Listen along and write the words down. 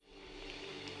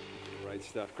Great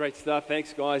stuff. Great stuff.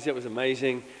 Thanks, guys. That was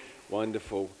amazing.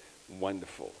 Wonderful.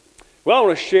 Wonderful. Well, I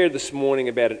want to share this morning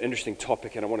about an interesting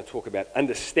topic, and I want to talk about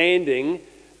understanding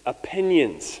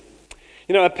opinions.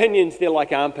 You know, opinions, they're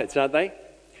like armpits, aren't they?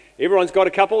 Everyone's got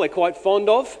a couple they're quite fond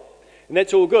of, and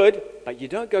that's all good, but you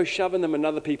don't go shoving them in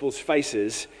other people's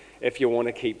faces if you want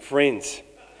to keep friends.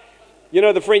 You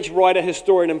know, the French writer,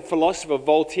 historian, and philosopher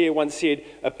Voltaire once said,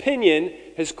 opinion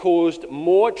has caused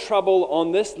more trouble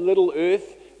on this little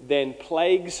earth than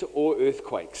plagues or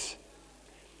earthquakes.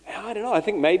 I don't know, I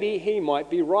think maybe he might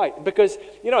be right. Because,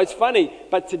 you know, it's funny,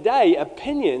 but today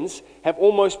opinions have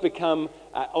almost become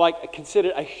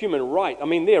considered a human right. I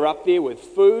mean, they're up there with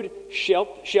food,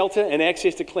 shelter, and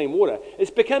access to clean water. It's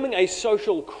becoming a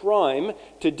social crime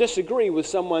to disagree with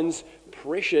someone's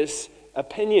precious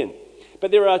opinion. But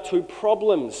there are two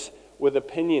problems with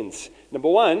opinions. Number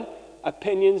one,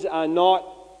 opinions are not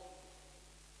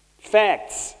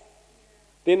facts.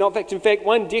 They're not facts. In fact,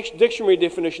 one dictionary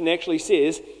definition actually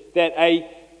says that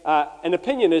an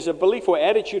opinion is a belief or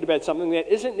attitude about something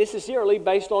that isn't necessarily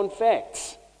based on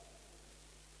facts.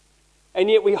 And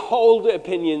yet we hold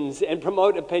opinions and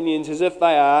promote opinions as if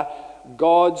they are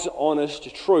God's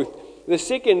honest truth. The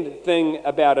second thing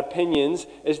about opinions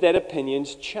is that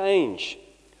opinions change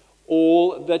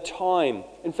all the time.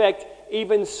 In fact,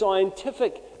 even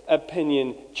scientific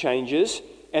opinion changes,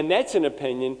 and that's an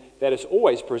opinion that is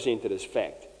always presented as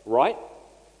fact, right?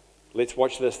 Let's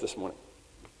watch this morning.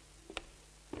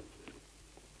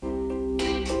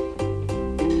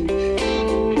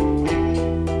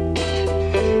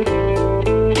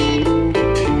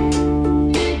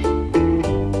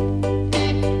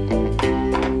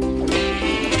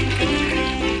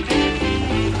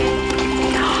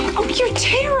 Oh, you're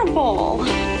terrible.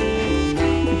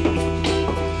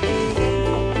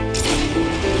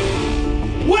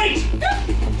 Wait!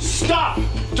 Stop!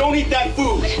 Don't eat that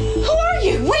food! Who are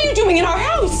you? What are you doing in our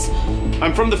house?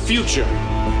 I'm from the future.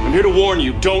 I'm here to warn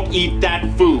you, don't eat that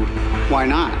food. Why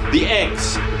not? The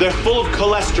eggs, they're full of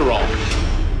cholesterol.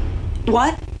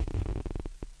 What?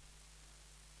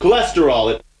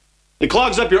 Cholesterol, it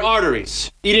clogs up your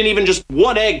arteries. Eating even just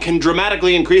one egg can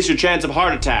dramatically increase your chance of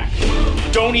heart attack.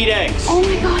 Don't eat eggs. Oh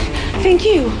my God, thank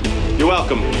you. You're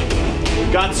welcome.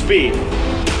 Godspeed.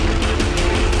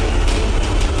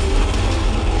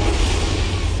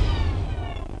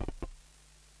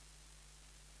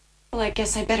 Well, I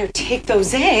guess I better take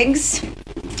those eggs.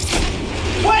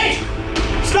 Wait!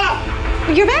 Stop!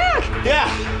 You're back!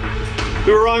 Yeah,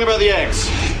 we were wrong about the eggs.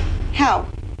 How?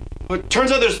 Well, it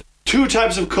turns out there's two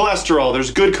types of cholesterol.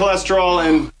 There's good cholesterol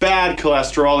and bad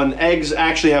cholesterol, and eggs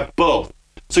actually have both.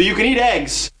 So you can eat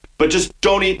eggs, but just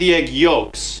don't eat the egg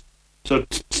yolks. So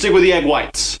stick with the egg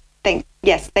whites.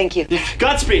 Yes, thank you. Yeah,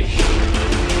 Godspeed.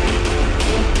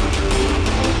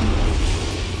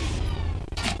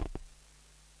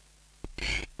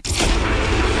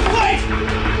 Wait!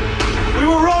 We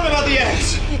were wrong about the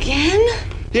eggs. Again?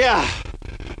 Yeah,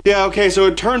 okay, so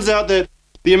it turns out that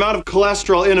the amount of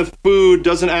cholesterol in a food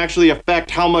doesn't actually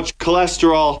affect how much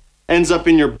cholesterol ends up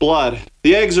in your blood.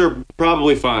 The eggs are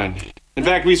probably fine. In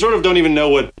fact, we sort of don't even know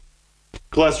what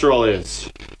cholesterol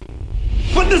is.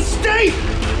 But the steak!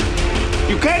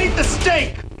 You can't eat the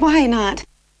steak! Why not?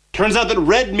 Turns out that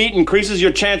red meat increases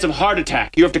your chance of heart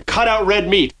attack. You have to cut out red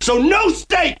meat. So no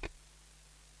steak!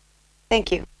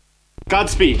 Thank you.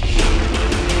 Godspeed.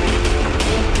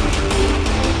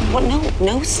 Well,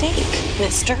 no steak,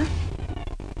 mister.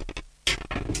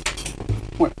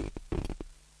 What?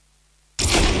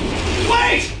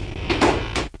 Wait!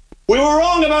 We were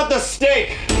wrong about the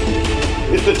steak.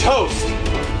 It's the toast.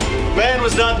 Man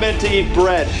was not meant to eat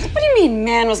bread. What do you mean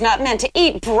man was not meant to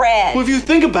eat bread? Well, if you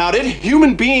think about it,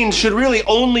 human beings should really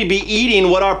only be eating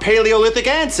what our Paleolithic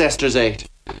ancestors ate.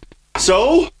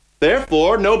 So,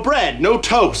 therefore, no bread, no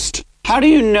toast. How do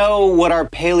you know what our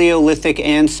Paleolithic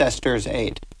ancestors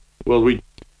ate? Well, we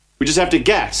just have to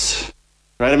guess,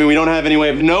 right? I mean, we don't have any way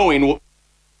of knowing.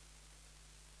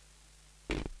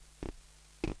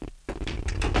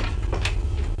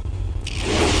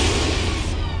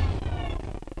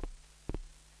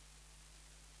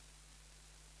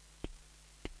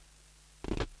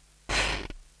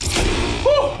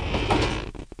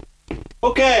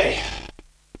 Okay,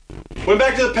 went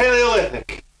back to the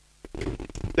Paleolithic.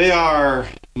 They are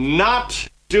not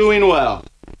doing well.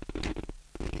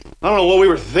 I don't know what we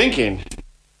were thinking.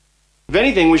 If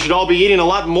anything, we should all be eating a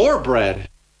lot more bread.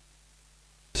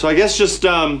 So I guess just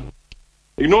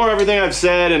ignore everything I've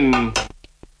said and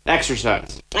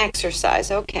exercise.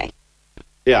 Exercise, okay.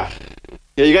 Yeah,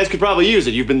 you guys could probably use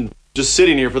it. You've been just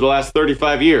sitting here for the last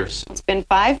 35 years. It's been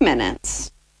 5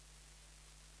 minutes.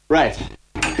 Right.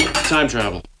 Time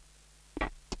travel.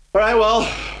 All right, well,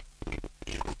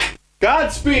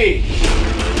 Godspeed.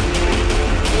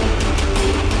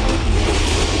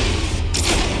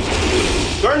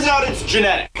 Turns out it's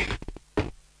genetic.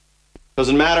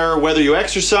 Doesn't matter whether you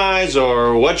exercise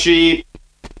or what you eat.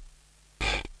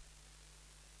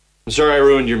 I'm sorry I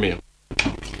ruined your meal.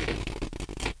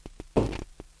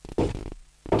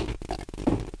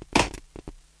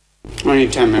 I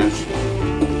need 10 minutes.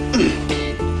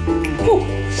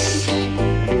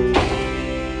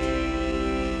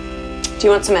 Do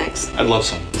you want some eggs? I'd love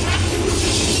some.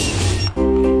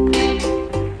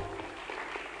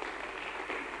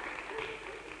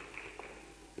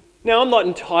 Now, I'm not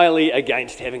entirely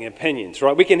against having opinions,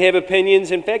 right? We can have opinions.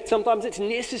 In fact, sometimes it's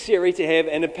necessary to have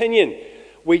an opinion.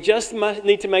 We just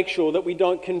need to make sure that we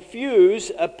don't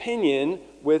confuse opinion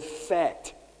with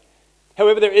fact.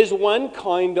 However, there is one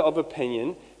kind of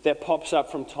opinion that pops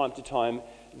up from time to time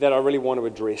that I really want to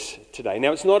address today.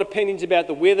 Now, it's not opinions about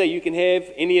the weather. You can have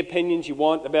any opinions you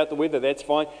want about the weather, that's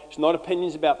fine. It's not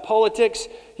opinions about politics.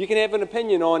 You can have an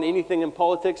opinion on anything in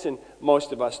politics, and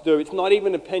most of us do. It's not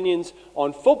even opinions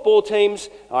on football teams.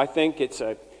 I think it's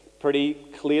a pretty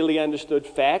clearly understood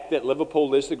fact that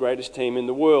Liverpool is the greatest team in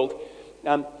the world.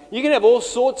 You can have all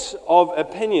sorts of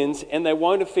opinions, and they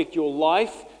won't affect your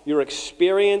life, your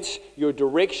experience, your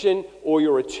direction, or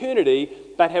your eternity.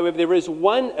 But however, there is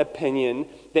one opinion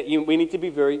that we need to be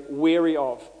very wary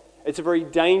of. It's a very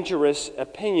dangerous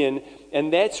opinion,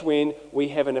 and that's when we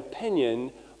have an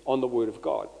opinion on the Word of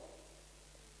God.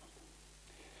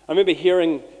 I remember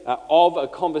hearing of a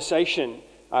conversation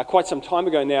quite some time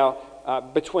ago now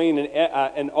between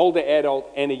an older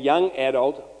adult and a young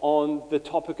adult on the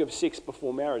topic of sex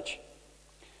before marriage.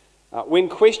 When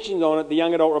questioned on it, the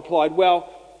young adult replied, well,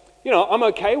 I'm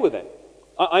okay with it.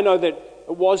 I know that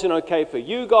it wasn't okay for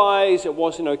you guys, it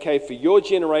wasn't okay for your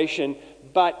generation,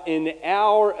 but in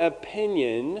our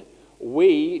opinion,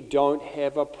 we don't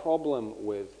have a problem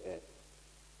with it.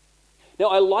 Now,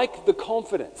 I like the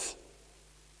confidence,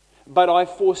 but I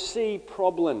foresee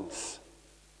problems.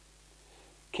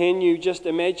 Can you just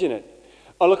imagine it?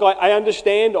 Oh, look, I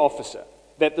understand, officer,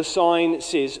 that the sign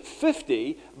says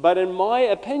 50, but in my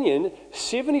opinion,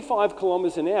 75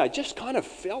 kilometers an hour just kind of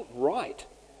felt right.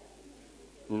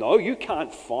 No, you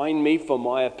can't fine me for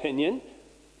my opinion.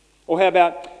 Or how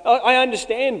about, I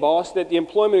understand, boss, that the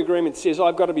employment agreement says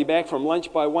I've got to be back from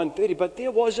lunch by 1:30, but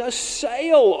there was a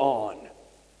sale on.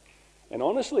 And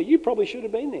honestly, you probably should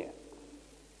have been there.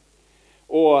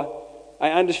 Or,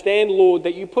 I understand, Lord,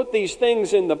 that you put these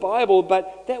things in the Bible,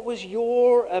 but that was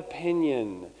your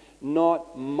opinion,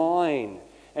 not mine.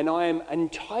 And I am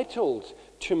entitled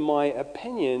to my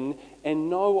opinion, and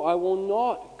no, I will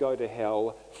not go to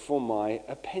hell for my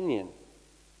opinion.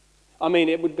 I mean,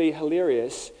 it would be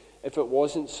hilarious if it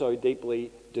wasn't so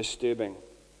deeply disturbing.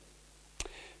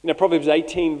 Proverbs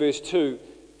 18 verse 2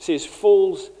 says,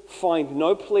 fools find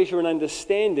no pleasure in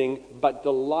understanding, but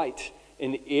delight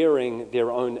in airing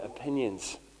their own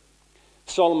opinions.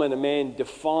 Solomon, a man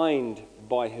defined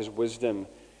by his wisdom,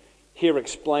 here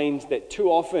explains that too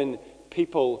often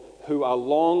people who are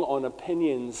long on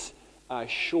opinions are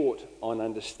short on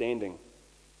understanding.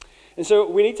 And so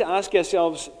we need to ask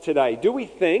ourselves today, do we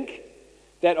think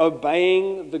that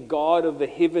obeying the God of the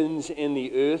heavens and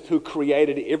the earth who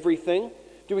created everything,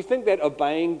 do we think that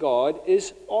obeying God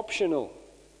is optional?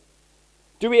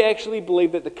 Do we actually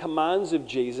believe that the commands of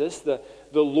Jesus, the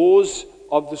laws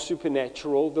of the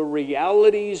supernatural, the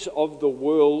realities of the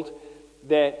world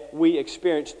that we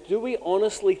experience, do we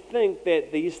honestly think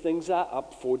that these things are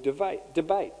up for debate?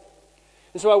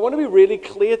 And so I want to be really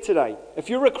clear today. If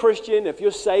you're a Christian, if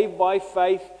you're saved by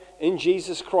faith in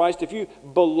Jesus Christ, if you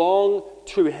belong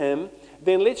to Him,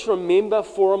 then let's remember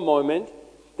for a moment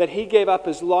that He gave up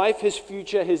His life, His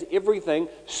future, His everything,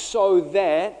 so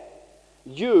that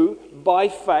you, by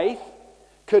faith,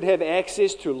 could have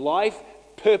access to life,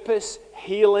 purpose,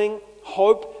 healing,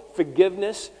 hope,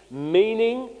 forgiveness,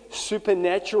 meaning,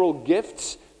 supernatural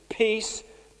gifts, peace,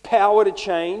 power to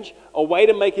change, a way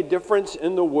to make a difference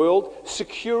in the world,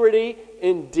 security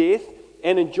in death,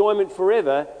 and enjoyment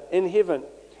forever in heaven.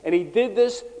 And He did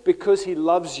this because He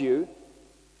loves you,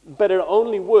 but it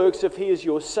only works if He is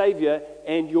your Savior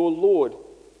and your Lord.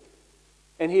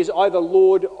 And He is either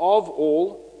Lord of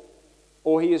all,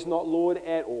 or He is not Lord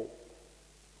at all.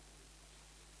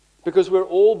 Because we're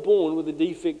all born with a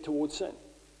defect towards sin.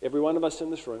 Every one of us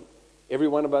in this room, every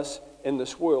one of us in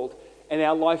this world. And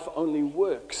our life only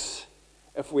works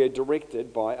if we are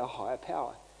directed by a higher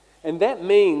power. And that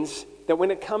means that when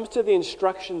it comes to the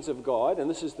instructions of God, and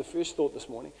this is the first thought this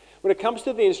morning, when it comes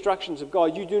to the instructions of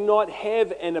God, you do not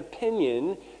have an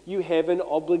opinion, you have an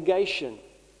obligation.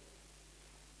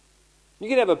 You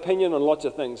can have opinion on lots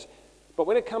of things, but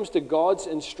when it comes to God's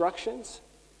instructions,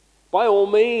 by all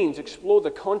means, explore the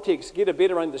context, get a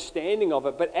better understanding of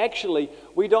it, but actually,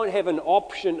 we don't have an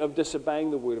option of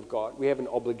disobeying the Word of God. We have an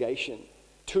obligation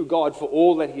to God for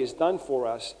all that He has done for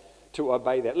us to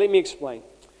obey that. Let me explain.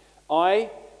 I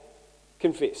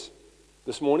confess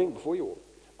this morning before you all,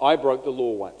 I broke the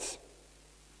law once.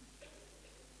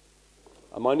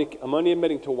 I'm only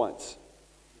admitting to once.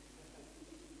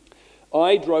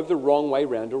 I drove the wrong way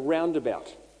round a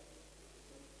roundabout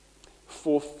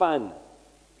for fun.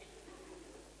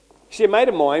 See, a mate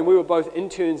of mine, we were both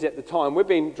interns at the time. We'd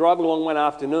been driving along one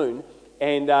afternoon,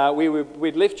 and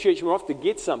we'd left church and we were off to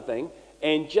get something,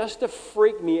 and just to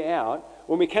freak me out,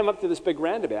 when we came up to this big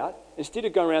roundabout, instead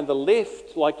of going around the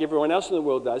left like everyone else in the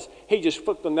world does, he just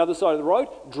flipped on the other side of the road,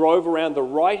 drove around the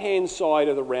right-hand side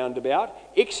of the roundabout,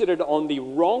 exited on the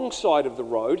wrong side of the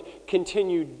road,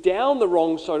 continued down the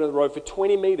wrong side of the road for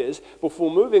 20 meters before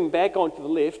moving back onto the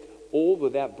left, all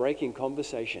without breaking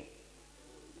conversation.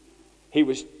 He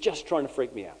was just trying to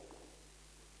freak me out.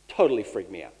 Totally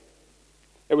freaked me out.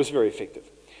 It was very effective.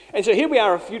 And so here we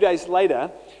are a few days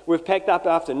later. We've packed up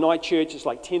after night church. It's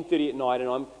like 10:30 at night, and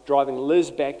I'm driving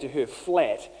Liz back to her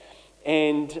flat.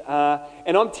 And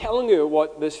I'm telling her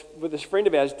what this friend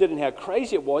of ours did and how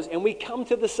crazy it was. And we come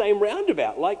to the same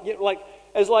roundabout.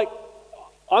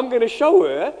 I'm going to show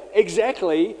her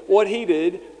exactly what he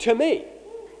did to me.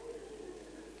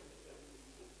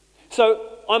 So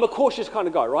I'm a cautious kind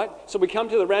of guy, right? So we come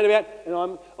to the roundabout,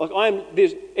 and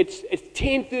it's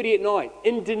 10:30 at night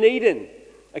in Dunedin,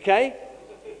 okay?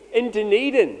 In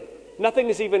Dunedin. Nothing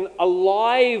is even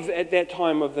alive at that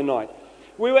time of the night.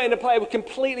 We were in a place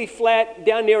completely flat,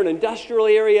 down near an industrial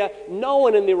area. No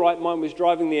one in their right mind was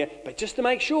driving there. But just to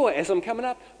make sure, as I'm coming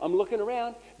up, I'm looking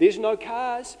around. There's no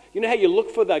cars. You know how you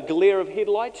look for the glare of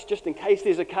headlights just in case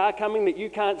there's a car coming that you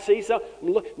can't see? So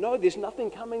no, there's nothing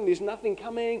coming. There's nothing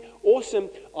coming. Awesome.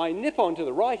 I nip onto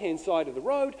the right-hand side of the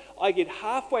road. I get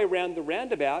halfway around the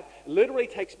roundabout. It literally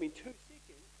takes me 2 seconds.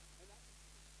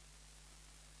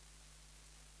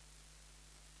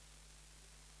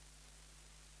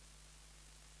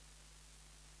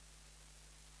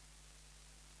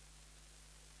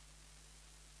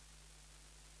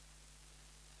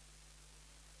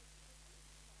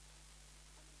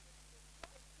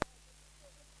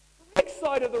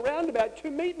 Side of the roundabout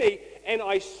to meet me, and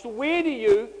I swear to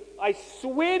you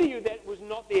that was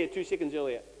not there 2 seconds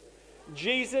earlier.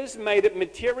 Jesus made it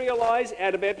materialize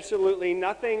out of absolutely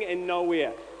nothing and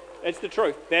nowhere. That's the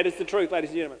truth. That is the truth,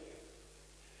 ladies and gentlemen.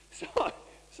 So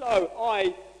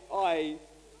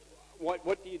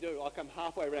what do you do? I come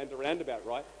halfway around the roundabout,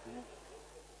 right?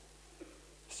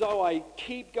 So I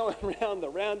keep going around the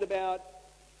roundabout.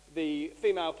 The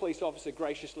female police officer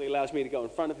graciously allows me to go in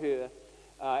front of her.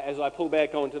 As I pull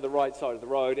back onto the right side of the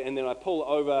road, and then I pull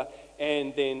over,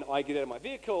 and then I get out of my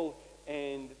vehicle,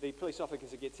 and the police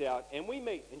officer gets out, and we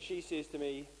meet, and she says to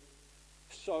me,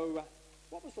 "So,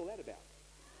 what was all that about?"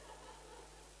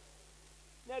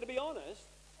 Now, to be honest,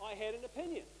 I had an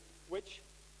opinion, which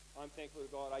I'm thankful to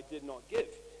God I did not give.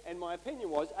 And my opinion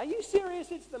was, are you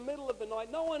serious? It's the middle of the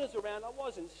night. No one is around. I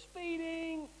wasn't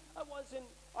speeding.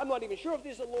 I'm not even sure if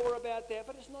there's a law about that,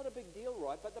 but it's not a big deal,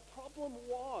 right? But the problem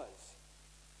was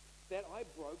that I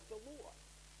broke the law.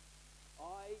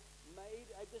 I made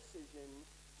a decision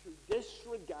to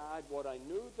disregard what I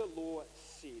knew the law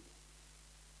said.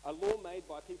 A law made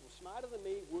by people smarter than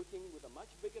me, working with a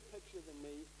much bigger picture than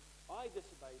me. I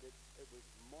disobeyed it. It was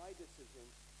my decision,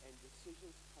 and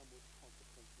decisions come with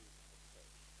consequences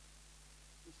attached.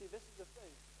 You see, this is the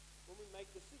thing. When we make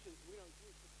decisions, we don't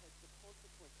get to take the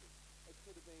consequences. It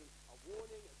could have been a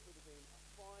warning. It could have been a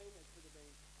fine. It could have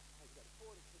been I go to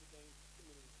court. It could have been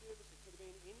community service. It could have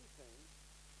been anything.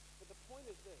 But the point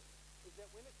is this, is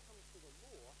that when it comes to the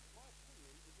law, my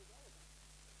opinion is irrelevant.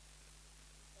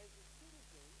 As a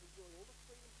citizen enjoying all the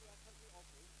freedoms that our country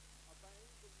offers,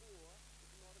 obeying the law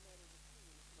is not a matter of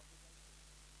opinion, it's an obligation.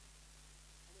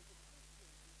 And as a Christian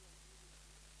enjoying all the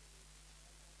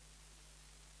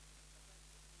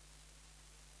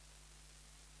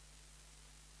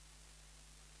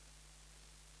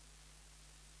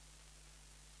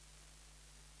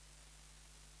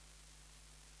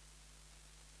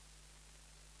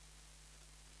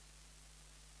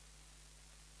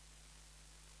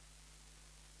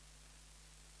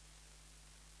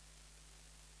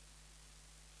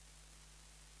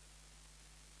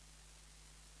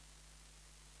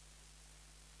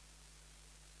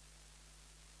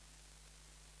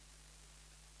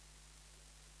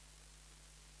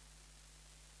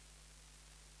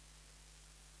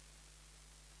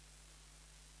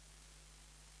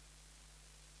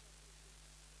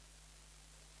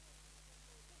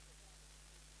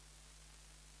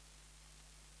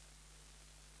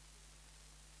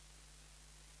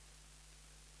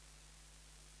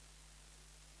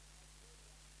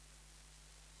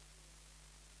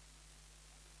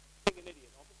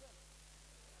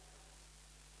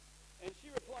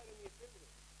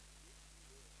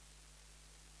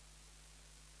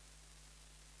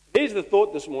Here's the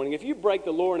thought this morning. If you break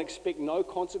the law and expect no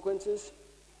consequences,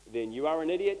 then you are an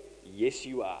idiot. Yes,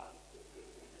 you are.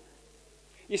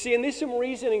 You see, and there's some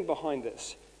reasoning behind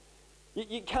this.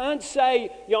 You can't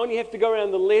say you only have to go around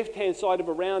the left-hand side of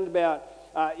a roundabout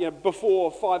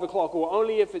before 5 o'clock, or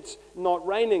only if it's not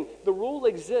raining. The rule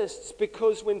exists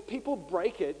because when people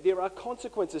break it, there are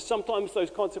consequences. Sometimes those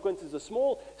consequences are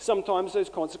small, sometimes those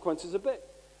consequences are big.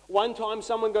 One time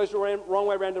someone goes the wrong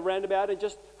way around a roundabout and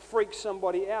just freaks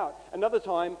somebody out. Another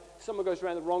time someone goes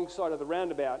around the wrong side of the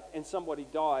roundabout and somebody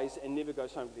dies and never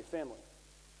goes home to their family.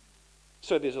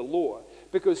 So there's a law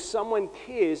because someone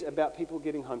cares about people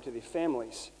getting home to their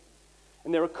families.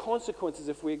 And there are consequences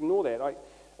if we ignore that.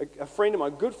 A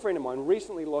good friend of mine,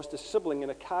 recently lost a sibling in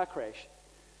a car crash.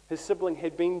 His sibling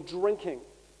had been drinking.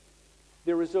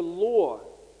 There is a law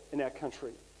in our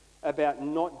country about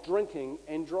not drinking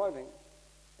and driving.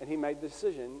 And he made the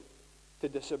decision to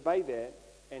disobey that,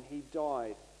 and he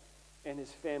died. And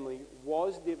his family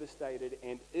was devastated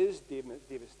and is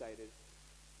devastated.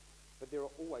 But there are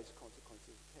always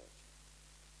consequences attached.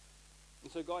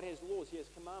 And so God has laws, He has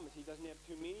commandments. He doesn't have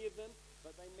too many of them,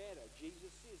 but they matter.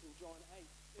 Jesus says in John 8,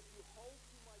 if you hold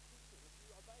to my teaching, if you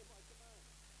obey my commands,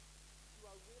 you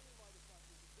are really my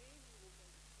disciples, then you will know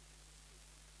the truth.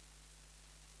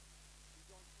 In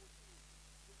John 14,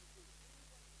 Jesus says,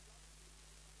 anyone who loves me will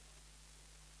obey my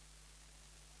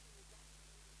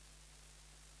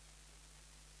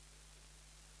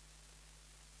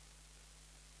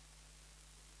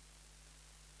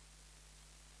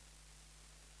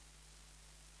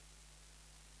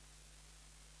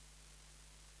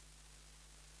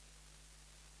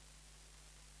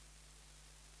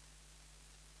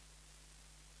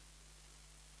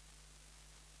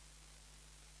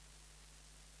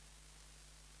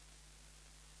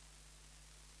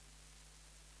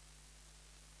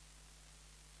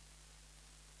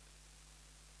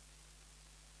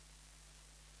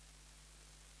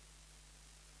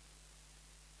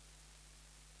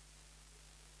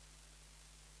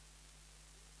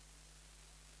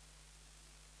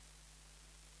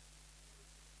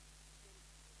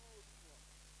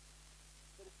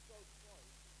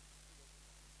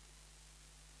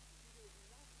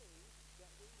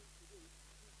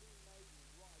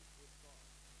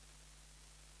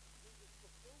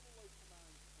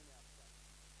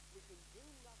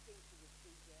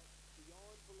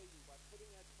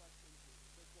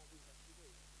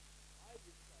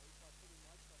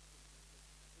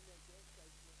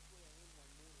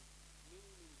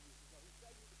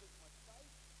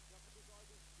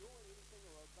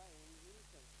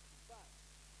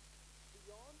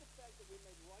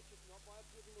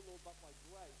but by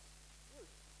grace,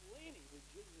 there's plenty that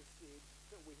Jesus said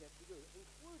that we have to do,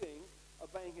 including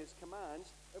obeying His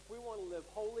commands if we want to live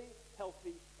holy,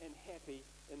 healthy, and happy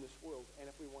in this world, and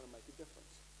if we want to make a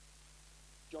difference.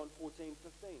 John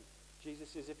 14:15, Jesus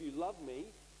says, if you love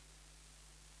me,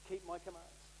 keep my commands.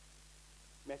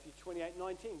 Matthew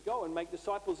 28:19, go and make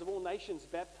disciples of all nations,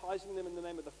 baptizing them in the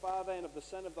name of the Father and of the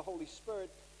Son and of the Holy Spirit,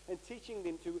 and teaching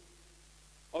them to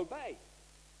obey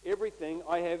everything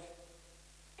I have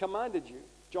commanded you.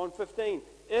 John 15,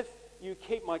 if you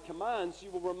keep my commands, you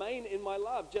will remain in my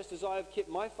love, just as I have kept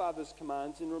my Father's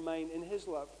commands and remain in His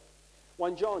love.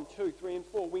 1 John 2, 3 and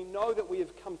 4, we know that we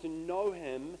have come to know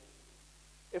Him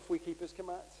if we keep His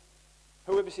commands.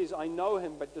 Whoever says, I know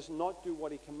Him, but does not do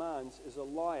what He commands is a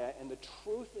liar, and the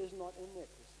truth is not in that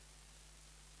person.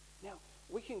 Now,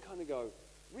 we can kind of go,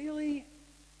 really?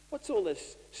 What's all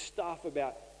this stuff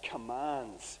about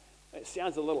commands? It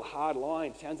sounds a little hard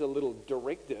line, sounds a little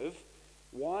directive.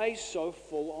 Why so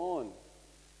full on?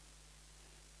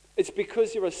 It's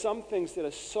because there are some things that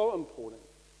are so important,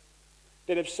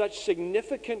 that have such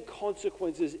significant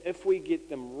consequences if we get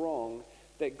them wrong,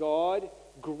 that God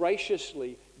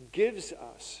graciously gives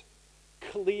us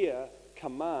clear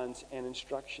commands and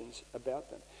instructions about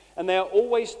them. And they are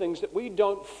always things that we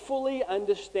don't fully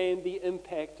understand the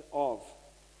impact of.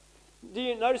 Do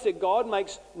you notice that God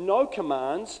makes no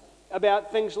commands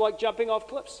about things like jumping off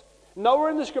cliffs? Nowhere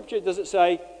in the scripture does it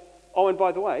say, oh, and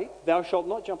by the way, thou shalt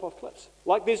not jump off cliffs.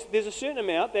 Like there's a certain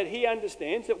amount that He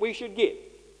understands that we should get.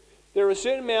 There are a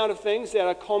certain amount of things that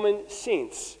are common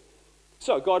sense.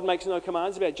 So God makes no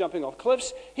commands about jumping off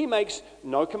cliffs. He makes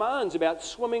no commands about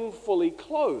swimming fully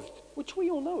clothed, which we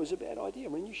all know is a bad idea.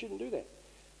 I mean, you shouldn't do that.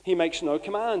 He makes no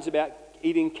commands about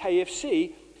eating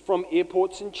KFC from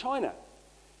airports in China.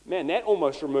 Man, that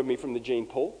almost removed me from the gene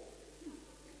pool.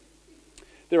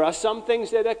 There are some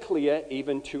things that are clear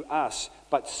even to us,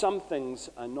 but some things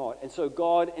are not. And so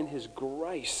God, in His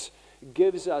grace,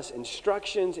 gives us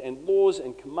instructions and laws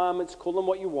and commandments, call them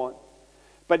what you want,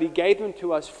 But he gave them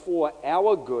to us for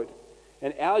our good,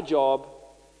 and our job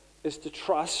is to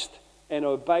trust and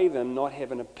obey them, not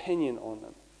have an opinion on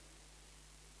them.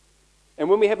 And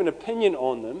when we have an opinion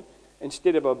on them,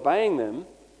 instead of obeying them,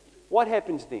 what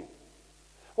happens then?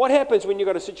 What happens when you've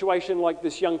got a situation like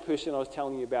this young person I was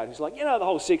telling you about, who's like, the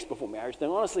whole sex before marriage thing,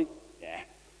 honestly,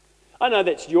 I know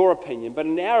that's your opinion, but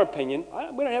in our opinion,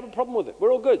 we don't have a problem with it.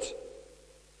 We're all good.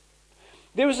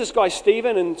 There was this guy,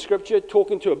 Stephen, in Scripture,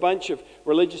 talking to a bunch of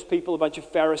religious people, a bunch of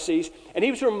Pharisees, and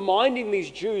he was reminding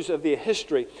these Jews of their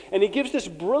history. And he gives this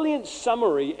brilliant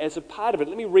summary as a part of it.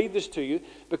 Let me read this to you,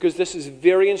 because this is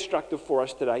very instructive for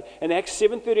us today. In Acts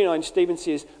 7:39, Stephen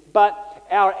says, "But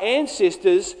our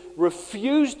ancestors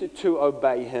refused to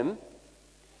obey him.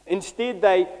 Instead,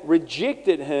 they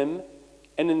rejected him,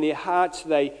 and in their hearts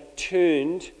they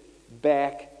turned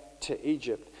back to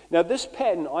Egypt." Now, this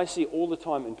pattern I see all the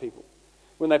time in people,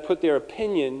 when they put their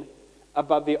opinion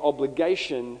above their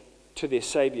obligation to their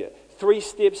Savior. 3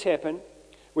 steps happen.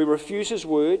 We refuse his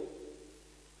word,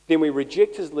 then we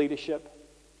reject his leadership,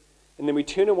 and then we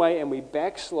turn away and we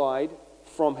backslide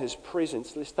from his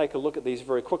presence. Let's take a look at these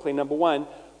very quickly. Number 1,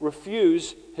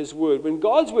 refuse his word. When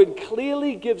God's word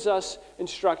clearly gives us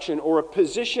instruction or a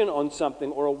position on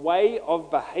something or a way of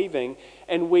behaving,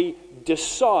 and we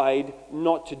decide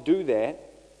not to do that,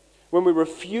 when we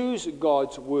refuse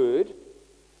God's word,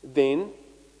 then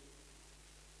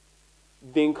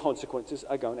consequences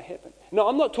are going to happen. Now,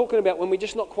 I'm not talking about when we're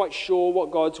just not quite sure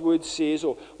what God's word says,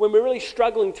 or when we're really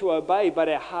struggling to obey, but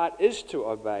our heart is to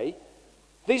obey.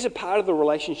 These are part of the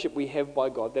relationship we have by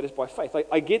God, that is by faith.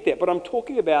 I get that, but I'm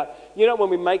talking about, when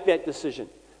we make that decision,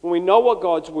 when we know what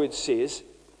God's word says,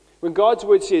 when God's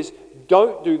word says,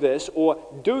 don't do this, or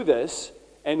do this,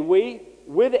 and we,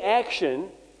 with action,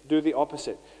 do the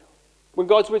opposite. When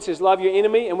God's word says, love your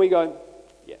enemy, and we go,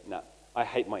 no, I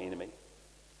hate my enemy.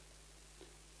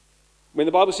 When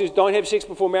the Bible says, don't have sex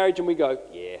before marriage, and we go,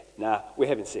 we're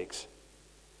having sex.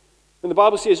 When the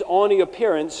Bible says, honor your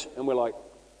parents, and we're like,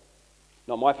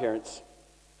 not my parents.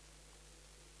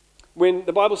 When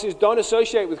the Bible says, don't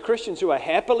associate with Christians who are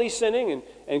happily sinning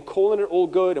and calling it all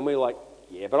good, and we're like,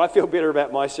 but I feel better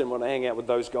about my sin when I hang out with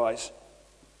those guys.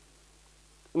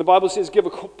 When the Bible says, give a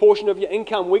portion of your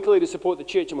income weekly to support the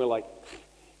church, and we're like,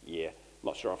 I'm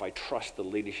not sure if I trust the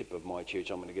leadership of my church,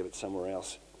 I'm going to give it somewhere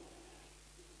else.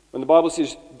 When the Bible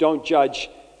says, don't judge,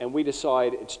 and we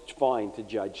decide it's fine to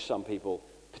judge some people,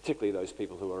 particularly those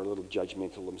people who are a little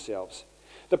judgmental themselves.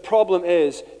 The problem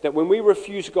is that when we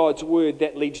refuse God's word,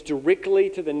 that leads directly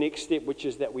to the next step, which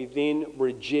is that we then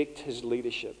reject his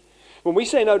leadership. When we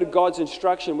say no to God's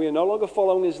instruction, we are no longer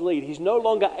following his lead. He's no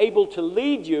longer able to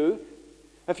lead you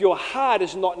if your heart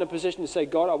is not in a position to say,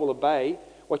 God, I will obey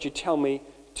what you tell me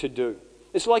to do.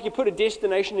 It's like you put a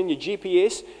destination in your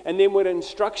GPS, and then when it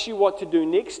instructs you what to do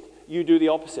next, you do the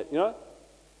opposite,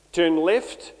 Turn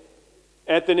left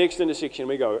at the next intersection.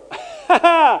 We go,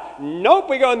 nope,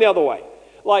 we're going the other way.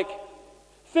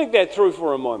 Think that through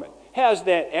for a moment. How's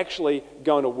that actually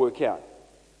going to work out?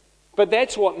 But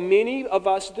that's what many of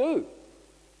us do.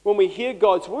 When we hear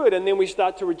God's word and then we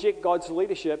start to reject God's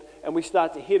leadership and we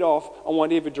start to head off on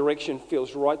whatever direction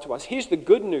feels right to us. Here's the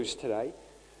good news today.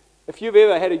 If you've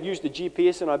ever had to use the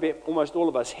GPS, and I bet almost all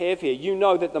of us have here, you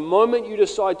know that the moment you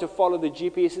decide to follow the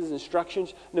GPS's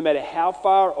instructions, no matter how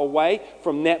far away,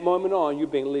 from that moment on, you're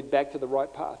being led back to the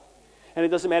right path. And it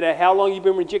doesn't matter how long you've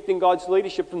been rejecting God's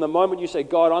leadership, from the moment you say,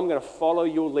 God, I'm going to follow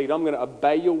your lead, I'm going to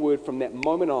obey your word, from that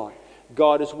moment on,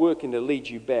 God is working to lead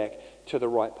you back to the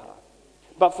right path.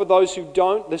 But for those who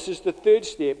don't, this is the third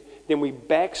step, then we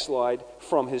backslide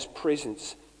from his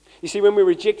presence. You see, when we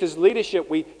reject his leadership,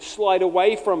 we slide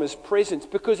away from his presence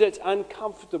because it's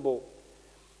uncomfortable.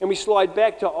 And we slide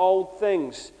back to old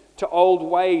things, to old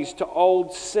ways, to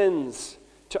old sins,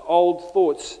 to old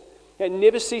thoughts. It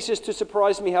never ceases to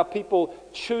surprise me how people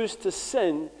choose to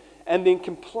sin and then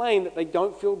complain that they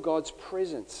don't feel God's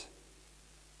presence.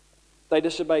 They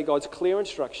disobey God's clear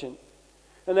instruction,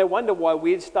 and they wonder why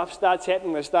weird stuff starts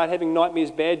happening. They start having nightmares,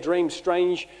 bad dreams,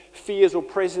 strange fears or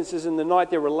presences in the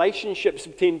night. Their relationships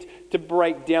tend to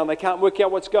break down. They can't work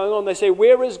out what's going on. They say,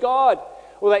 where is God?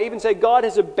 Or they even say, God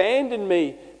has abandoned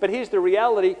me. But here's the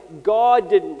reality. God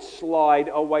didn't slide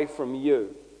away from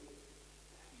you.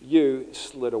 You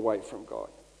slid away from God.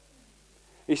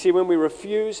 You see, when we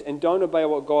refuse and don't obey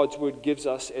what God's word gives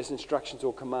us as instructions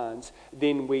or commands,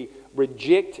 then we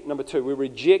reject, number 2, we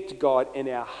reject God in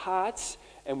our hearts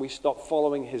and we stop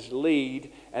following his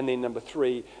lead. And then number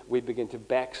 3, we begin to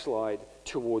backslide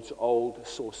towards old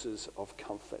sources of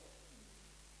comfort.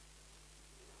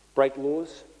 Break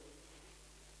laws,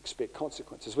 expect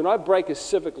consequences. When I break a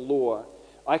civic law,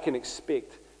 I can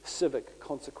expect civic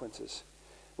consequences.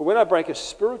 But when I break a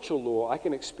spiritual law, I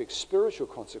can expect spiritual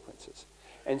consequences.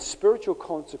 And spiritual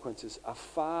consequences are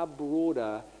far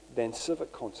broader than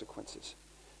civic consequences.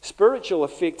 Spiritual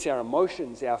affects our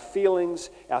emotions, our feelings,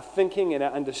 our thinking and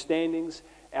our understandings,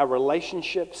 our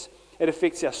relationships. It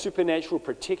affects our supernatural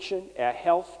protection, our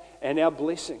health, and our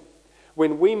blessing.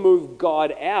 When we move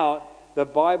God out, the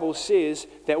Bible says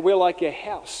that we're like a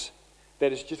house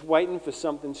that is just waiting for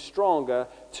something stronger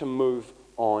to move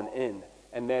on in.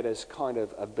 And that is kind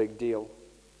of a big deal.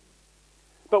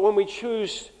 But when we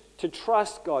choose to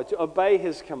trust God, to obey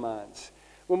His commands,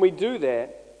 when we do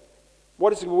that,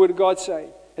 what does the Word of God say?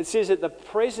 It says that the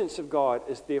presence of God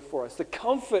is there for us. The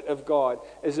comfort of God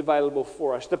is available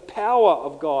for us. The power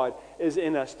of God is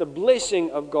in us. The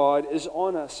blessing of God is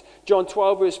on us. John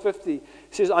 12 verse 50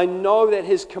 says, I know that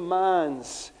His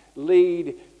commands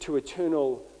lead to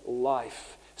eternal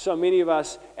life. So many of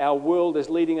us, our world is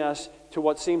leading us to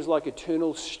what seems like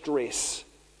eternal stress.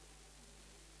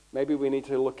 Maybe we need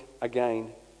to look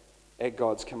again at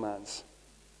God's commands.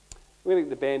 We're going to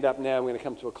get the band up now. We're going to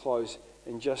come to a close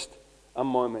in just a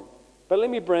moment. But let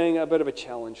me bring a bit of a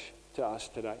challenge to us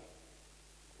today.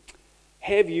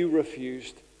 Have you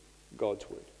refused God's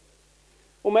word?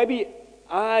 Or maybe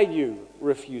are you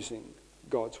refusing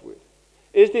God's word?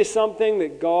 Is there something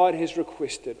that God has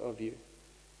requested of you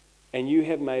and you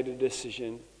have made a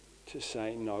decision to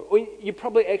say no? Or you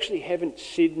probably actually haven't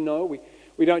said no.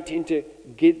 We don't tend to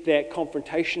get that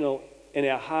confrontational in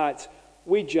our hearts.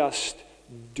 We just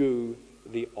do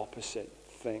the opposite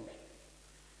thing.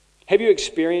 Have you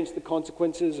experienced the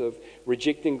consequences of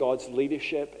rejecting God's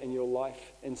leadership in your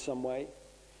life in some way?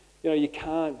 You know, you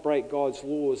can't break God's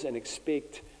laws and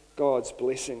expect God's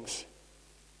blessings.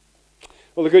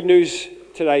 Well, the good news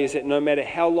today is that no matter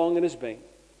how long it has been,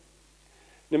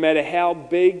 no matter how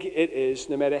big it is,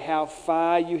 no matter how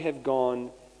far you have gone,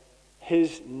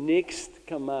 His next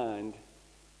command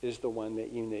is the one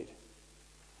that you need.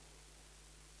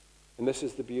 And this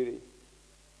is the beauty.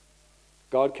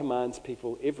 God commands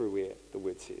people everywhere, the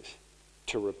word says,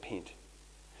 to repent.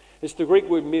 It's the Greek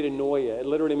word metanoia. It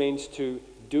literally means to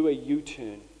do a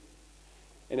U-turn.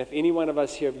 And if any one of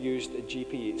us here have used a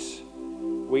GPS,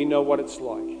 we know what it's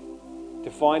like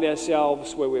to find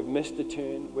ourselves where we've missed a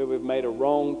turn, where we've made a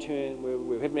wrong turn, where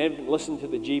we haven't listened to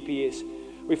the GPS.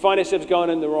 We find ourselves going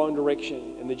in the wrong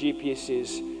direction, and the GPS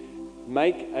says,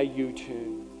 make a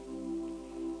U-turn.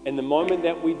 And the moment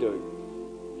that we do,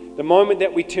 the moment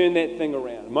that we turn that thing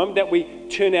around, the moment that we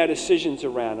turn our decisions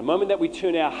around, the moment that we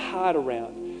turn our heart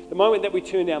around, the moment that we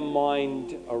turn our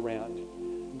mind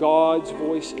around, God's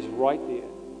voice is right there,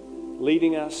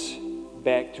 leading us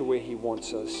back to where He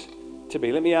wants us to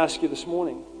be. Let me ask you this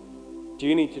morning, do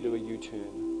you need to do a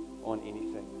U-turn on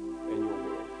anything in your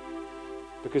world?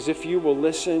 Because if you will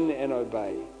listen and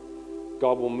obey,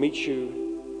 God will meet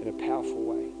you in a powerful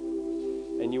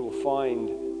way, and you will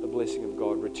find the blessing of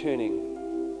God returning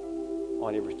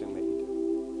on everything that you do.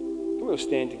 Can we all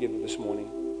stand together this morning?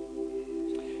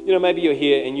 You know, maybe you're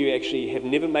here and you actually have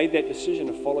never made that decision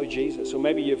to follow Jesus, or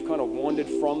maybe you've kind of wandered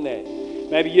from that.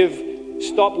 Maybe you've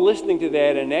stopped listening to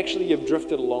that and actually you've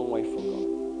drifted a long way from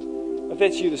God. If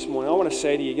that's you this morning, I want to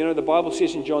say to you, you know, the Bible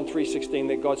says in John 3:16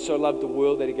 that God so loved the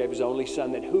world that He gave His only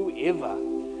Son, that whoever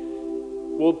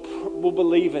will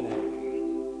believe in Him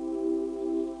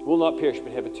will not perish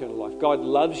but have eternal life. God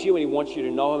loves you and He wants you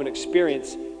to know Him and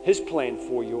experience His plan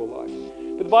for your life.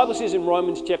 But the Bible says in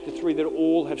Romans chapter 3 that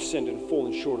all have sinned and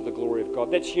fallen short of the glory of God.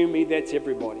 That's you, me, that's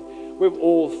everybody. We've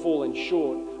all fallen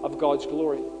short of God's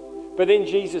glory. But then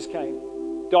Jesus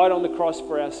came, died on the cross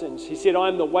for our sins. He said, I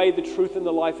am the way, the truth, and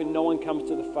the life, and no one comes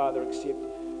to the Father except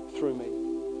through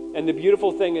me. And the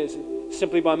beautiful thing is,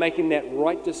 simply by making that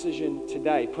right decision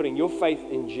today, putting your faith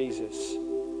in Jesus,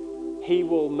 He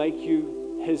will make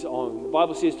you His own. The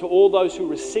Bible says, to all those who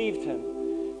received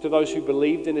Him, to those who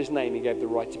believed in His name, He gave the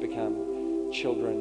right to become children